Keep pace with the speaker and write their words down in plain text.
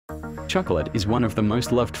Chocolate is one of the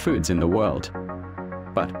most loved foods in the world.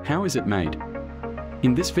 But how is it made?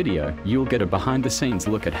 In this video, you'll get a behind-the-scenes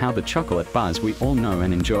look at how the chocolate bars we all know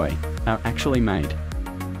and enjoy are actually made.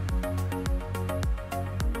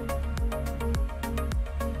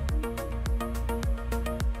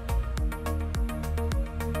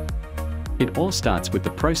 It all starts with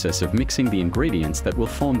the process of mixing the ingredients that will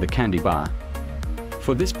form the candy bar.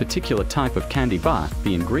 For this particular type of candy bar,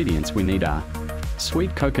 the ingredients we need are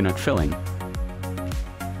sweet coconut filling,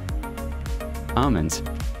 almonds,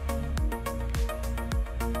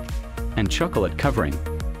 and chocolate covering.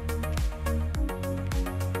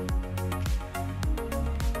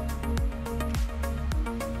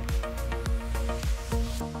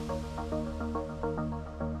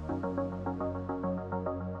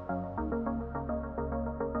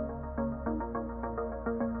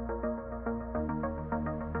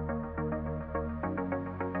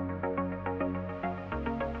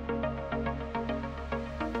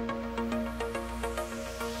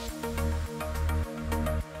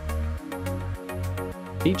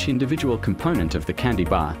 Each individual component of the candy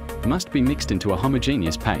bar must be mixed into a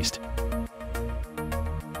homogeneous paste.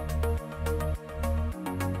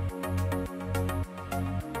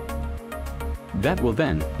 That will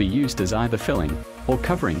then be used as either filling or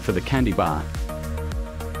covering for the candy bar.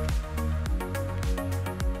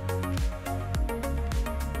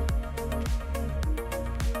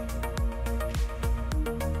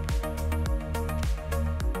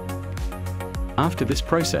 After this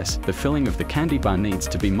process, the filling of the candy bar needs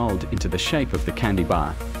to be molded into the shape of the candy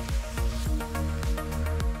bar.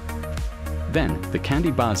 Then, the candy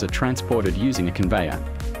bars are transported using a conveyor.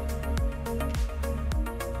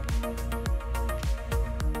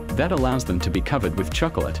 That allows them to be covered with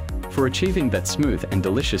chocolate for achieving that smooth and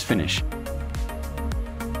delicious finish.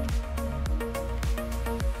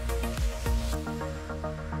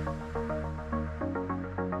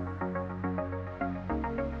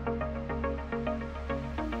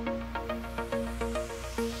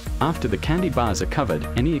 After the candy bars are covered,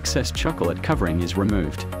 any excess chocolate covering is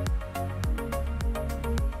removed.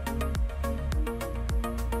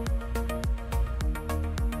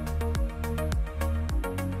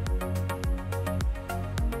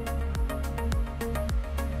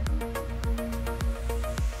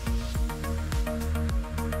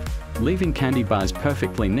 Leaving candy bars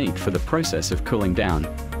perfectly neat for the process of cooling down.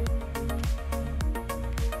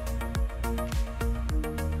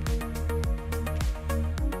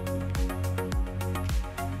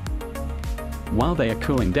 While they are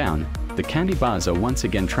cooling down, the candy bars are once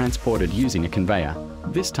again transported using a conveyor,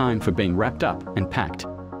 this time for being wrapped up and packed.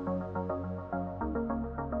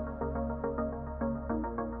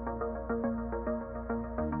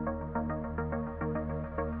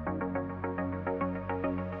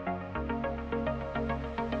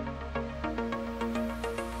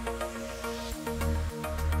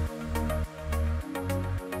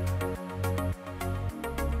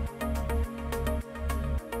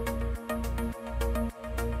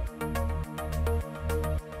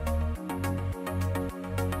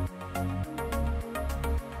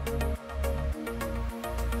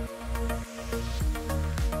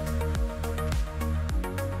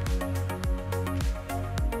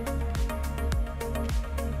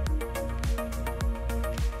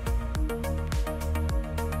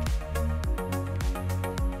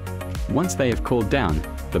 Once they have cooled down,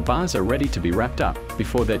 the bars are ready to be wrapped up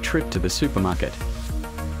before their trip to the supermarket.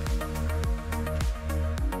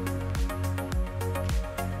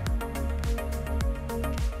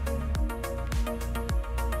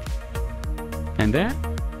 And there,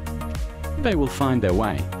 they will find their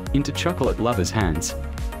way into chocolate lovers' hands.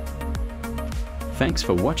 Thanks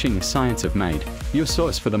for watching Science of Made, your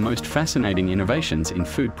source for the most fascinating innovations in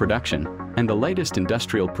food production and the latest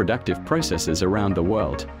industrial productive processes around the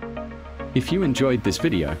world. If you enjoyed this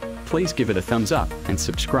video, please give it a thumbs up and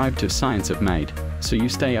subscribe to Science of Made so you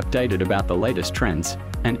stay updated about the latest trends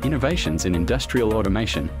and innovations in industrial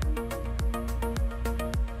automation.